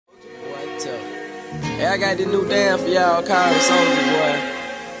Hey, I got this new dance for y'all called Soldier Boy.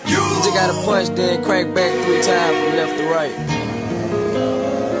 You just gotta punch, then crank back 3 times from left to right.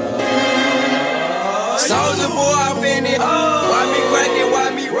 Soldier Boy, I'm in it. Why me crank it? Why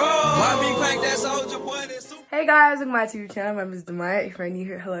me roll? Why me crank that Soldier Boy? Hey guys, welcome back to your channel. My name is Demaya. If you're new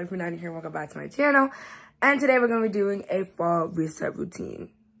here, hello. If you're not new here, welcome back to my channel. And today we're gonna be doing a fall reset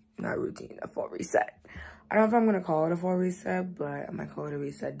routine. Not routine, a fall reset. I don't know if I'm gonna call it a fall reset, but I might call it a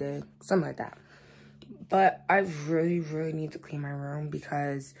reset day, something like that. But I really need to clean my room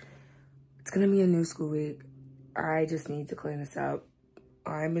because it's gonna be a new school week. I just need to clean this up.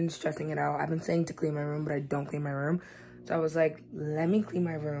 I've been stressing it out. I've been saying to clean my room, but I don't clean my room. So I was like, let me clean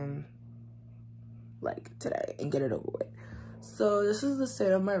my room like today and get it over with. So this is the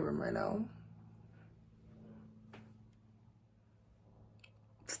state of my room right now.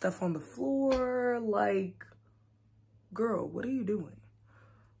 Stuff on the floor, like, girl, what are you doing?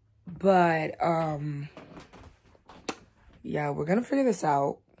 But yeah, we're gonna figure this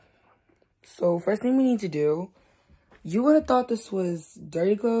out. So first thing we need to do, you would have thought this was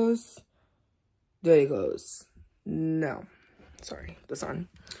dirty clothes. Dirty clothes. No. Sorry, the sun.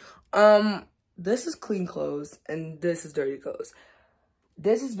 This is clean clothes and this is dirty clothes.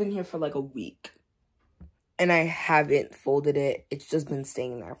 This has been here for like a week and I haven't folded it. It's just been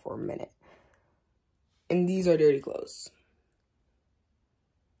staying there for a minute. And these are dirty clothes.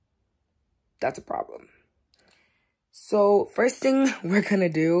 That's a problem. So first thing we're gonna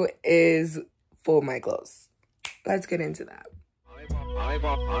do is fold my clothes. Let's get into that.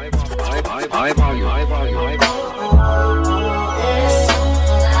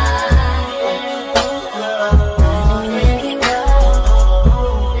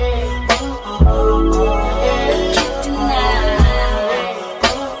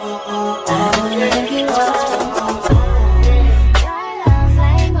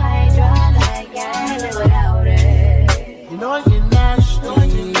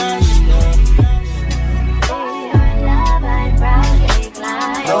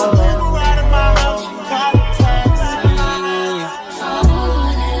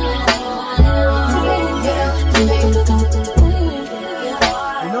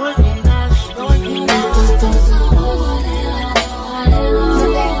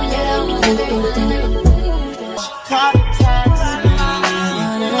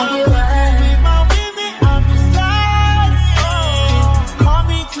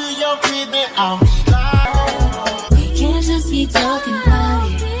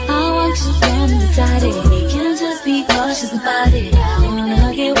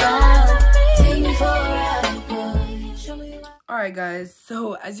 Alright guys,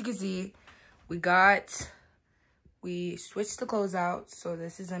 so as you can see, we switched the clothes out. So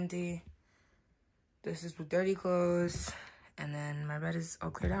this is empty, this is with dirty clothes, and then my bed is all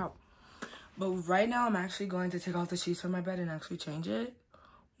cleared out. But right now I'm actually going to take off the sheets from my bed and actually change it.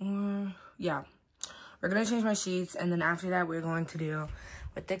 Yeah, we're gonna change my sheets, and then after that we're going to do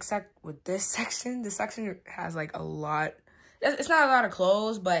with this section. This section has like a lot. It's not a lot of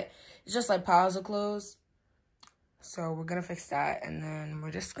clothes, but it's just like piles of clothes. So we're gonna fix that, and then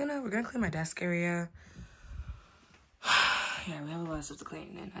we're gonna clean my desk area. Yeah, we have a lot of stuff to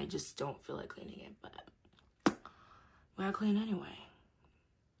clean, and I just don't feel like cleaning it, but we gotta clean anyway.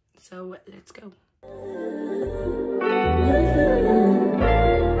 So let's go.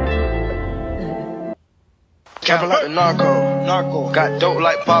 Trapping like the narco. Got dope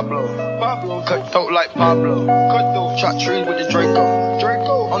like Pablo. Cut throat like Pablo. Chop trees with the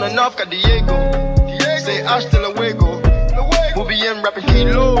Draco. On the north got Diego. Say hasta luego. We'll be in rapping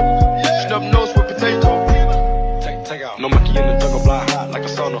kilo. Snub nose with potato. Take out. No monkey in the jungle, blind hot like a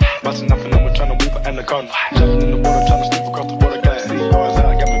sauna. Bouncing nothing, I'm trying to weep an anaconda. Jumping in the water, trying to slip across the water. Got see yours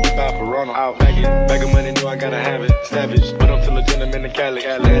out, got me big bad for Ronald. Out bag of money, know I gotta have it. Savage, but I'm still a gentleman in Cali.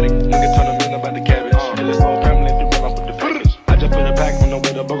 Atlantic, nigga turn them in about the cabbage. And this whole family, they run off with the package. I just put a pack on the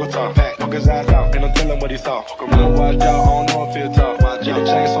way to Bogota. Fuck his eyes out, and I'm telling what he saw. I'ma watch out, I don't know if he'll talk. Get a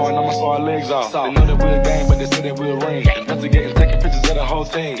chainsaw and I'ma saw our legs off. They know that we're a gang, but they say that we'll ring. Investigating, taking pictures of the whole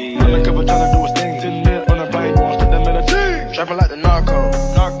team. Undercover trying to do his thing. 10 mil on the plane, going straight to Medellin. Trapping like the narco.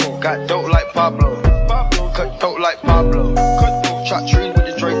 Got dope like Pablo. Cut throat like Pablo. Chop trees with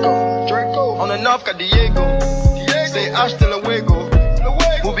the Draco. On the north got Diego. Say hasta luego.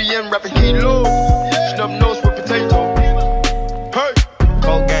 We'll be in rapping kilo. Snub nose with potato. Hey.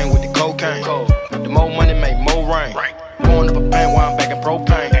 Cold gang with the cocaine. The more money make more rain. Going up a paint while I'm back in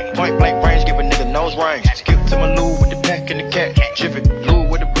propane. Point blank range, give a nigga nose range. Skip to my loo with the pack and the cat. Jiffy, loo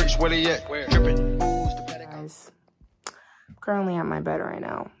with the bricks, where they at? Drippin'. Guys, I'm currently at my bed right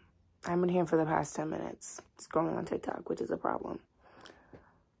now. I've been here for the past 10 minutes scrolling on TikTok, which is a problem.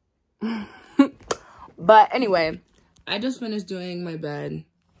 But anyway, I just finished doing my bed.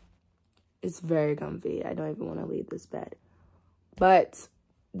 It's very comfy. I don't even want to leave this bed. But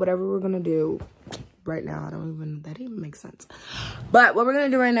whatever we're going to do right now, that even makes sense. But what we're going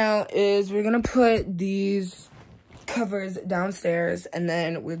to do right now is we're going to put these covers downstairs. And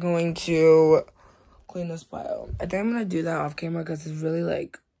then we're going to clean this pile. I think I'm going to do that off camera because it's really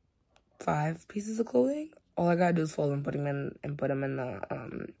like 5 pieces of clothing. All I got to do is fold them, put them in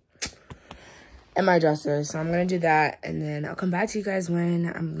the... in my dresser. So I'm gonna do that, and then I'll come back to you guys when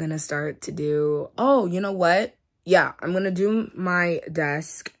I'm gonna start to do, oh, you know what, yeah, I'm gonna do my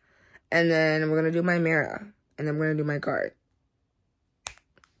desk, and then we're gonna do my mirror, and then we're gonna do my card.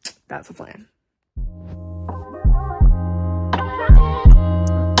 That's the plan.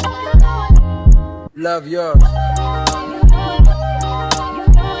 Love yours.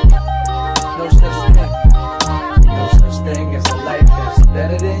 No such thing. No such thing as a life that's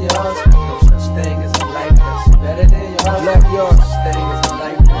better than yours. No such thing as a life that's better than yours. Love yours. No such thing as a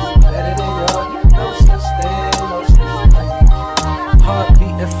life that's better than yours. No such thing, no such thing. Heart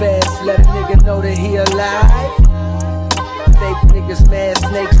beating fast, let a nigga know that he alive. Fake niggas mad,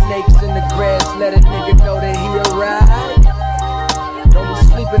 snakes in the grass, let a nigga know that he arrived. Don't be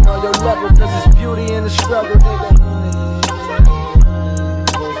sleeping on your level, cause it's beauty in the struggle, nigga.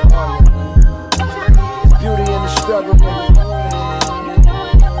 It's beauty in the struggle, nigga.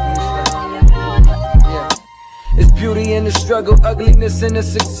 It's beauty in the struggle, ugliness in the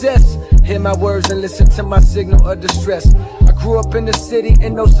success. Hear my words and listen to my signal of distress. I grew up in the city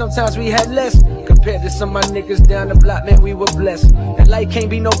and know sometimes we had less. Compared to some of my niggas down the block, man, we were blessed. And life can't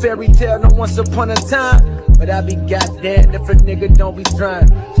be no fairy tale, no once upon a time. But I be goddamn if a nigga don't be trying.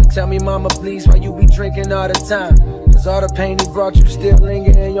 So tell me, mama, please, why you be drinking all the time? Cause all the pain he brought you still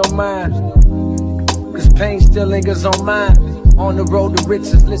linger in your mind. Cause pain still lingers on mine. On the road to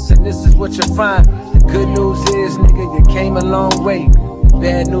riches, listen, this is what you'll find. The good news is, nigga, you came a long way. The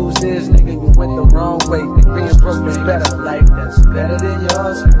bad news is, nigga, you went the wrong way. Being broke is better. Life that's better than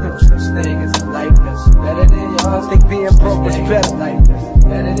yours. No such thing as a life that's better than yours. Think being broke is better. Life that's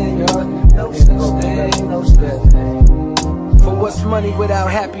better than yours. No such thing, no such thing. For what's money without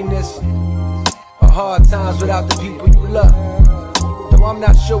happiness? Or hard times without the people you love? Though I'm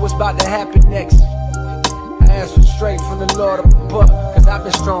not sure what's about to happen next. Ask for strength from the Lord above, cause I've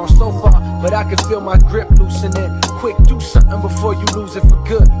been strong so far, but I can feel my grip loosening. Quick, do something before you lose it for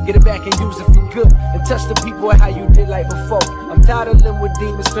good. Get it back and use it for good, and touch the people how you did like before. I'm tired of living with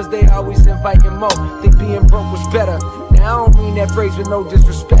demons cause they always inviting more. Think being broke was better. Now I don't mean that phrase with no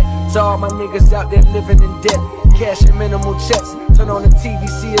disrespect to all my niggas out there living in debt, cashing minimal checks. Turn on the TV,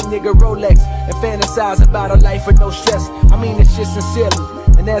 see a nigga Rolex, and fantasize about a life with no stress. I mean this shit sincerely.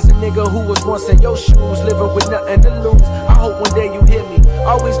 And as a nigga who was once in your shoes, living with nothing to lose, I hope one day you hear me.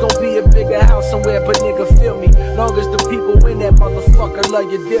 Always gonna be a bigger house somewhere, but nigga feel me. Long as the people in that motherfucker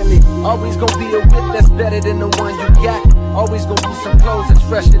love you dearly. Always gonna be a whip that's better than the one you got. Always gonna be some clothes that's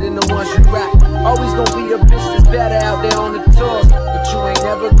fresher than the ones you rock. Always gonna be a bitch that's better out there on the tours. But you ain't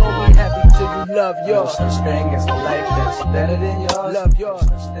never gonna be happy till you love yours. No such thing as a life that's better than yours. Love yours.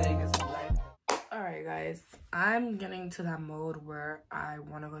 No such thing as a life. Alright guys, I'm getting to that mode where I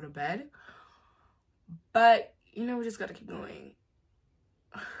want to go to bed. But, you know, we just gotta keep going.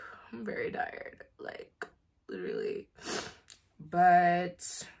 I'm very tired, like, literally.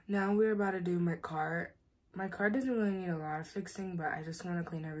 But now we're about to do my cart. My cart doesn't really need a lot of fixing, but I just want to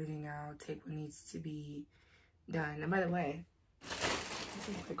clean everything out, take what needs to be done. And by the way, this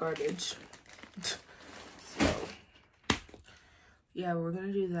is my garbage. So, yeah, we're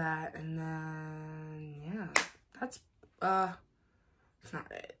gonna do that, and then, yeah, that's, it's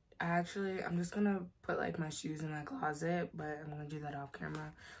not it. I'm just gonna put, like, my shoes in my closet, but I'm gonna do that off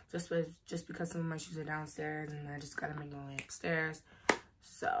camera, just because some of my shoes are downstairs, and I just gotta make my way upstairs.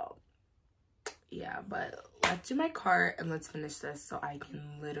 So, yeah, but let's do my cart, and let's finish this so I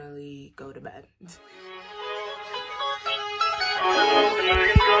can literally go to bed.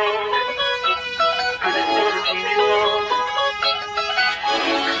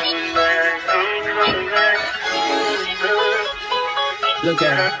 Look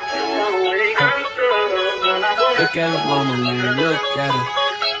at her. Look at her, mama, man. Look at her.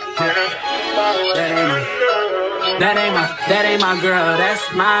 That ain't my girl.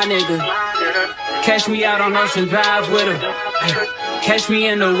 That's my nigga. Catch me out on Ocean Drive with her. Hey, catch me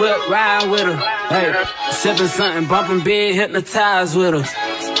in the whip, ride with her. Hey, sipping something, bumping big, hypnotized with her.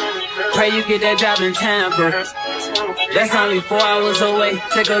 Pray you get that job in Tampa. That's only 4 hours away.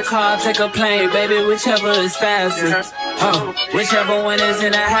 Take a car, take a plane, baby, whichever is faster. Oh, whichever one is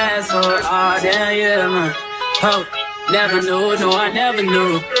in the hassle. Oh, damn, yeah, man. Oh, never knew, no, I never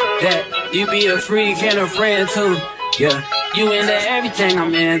knew that You be a freak and a friend too. Yeah, you into everything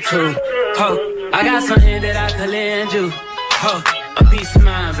I'm into. Ho, I got something that I could lend you. Ho, a piece of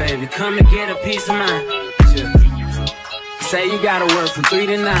mind, baby. Come and get a piece of mind. Yeah. Say you gotta work from 3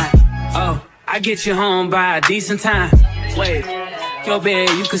 to 9. Oh, I get you home by a decent time. Wait, your bed,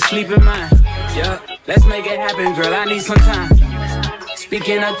 you can sleep in mine. Yeah, let's make it happen, girl. I need some time.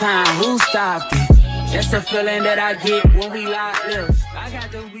 Speaking of time, who stopped it? That's the feeling that I get when we lock lips. I got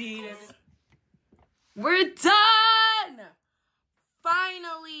the weed. We're done!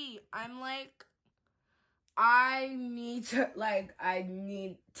 Finally! I'm like, I need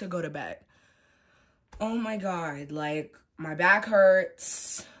to go to bed. Oh my God, like, my back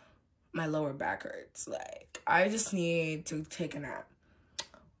hurts. My lower back hurts. Like, I just need to take a nap.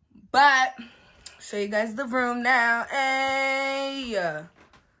 But, show you guys the room now. Hey!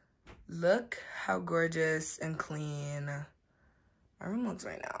 Look how gorgeous and clean my room looks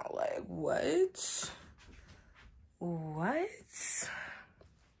right now. Like, what? What?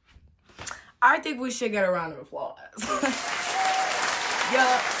 I think we should get a round of applause.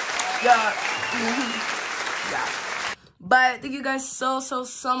 Yeah. But thank you guys so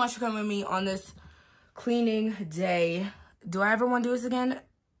much for coming with me on this cleaning day. Do I ever want to do this again?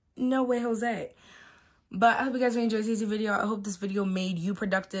 No way, Jose. But I hope you guys really enjoyed this video. I hope this video made you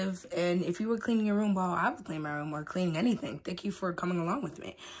productive. And if you were cleaning your room, well, I would clean my room or cleaning anything. Thank you for coming along with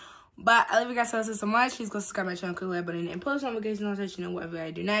me. But I love you guys so much. Please go subscribe to my channel, click the like button, and post notifications so that you know whatever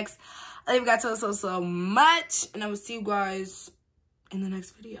I do next. I love you guys so much. And I will see you guys in the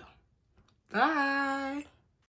next video. Bye.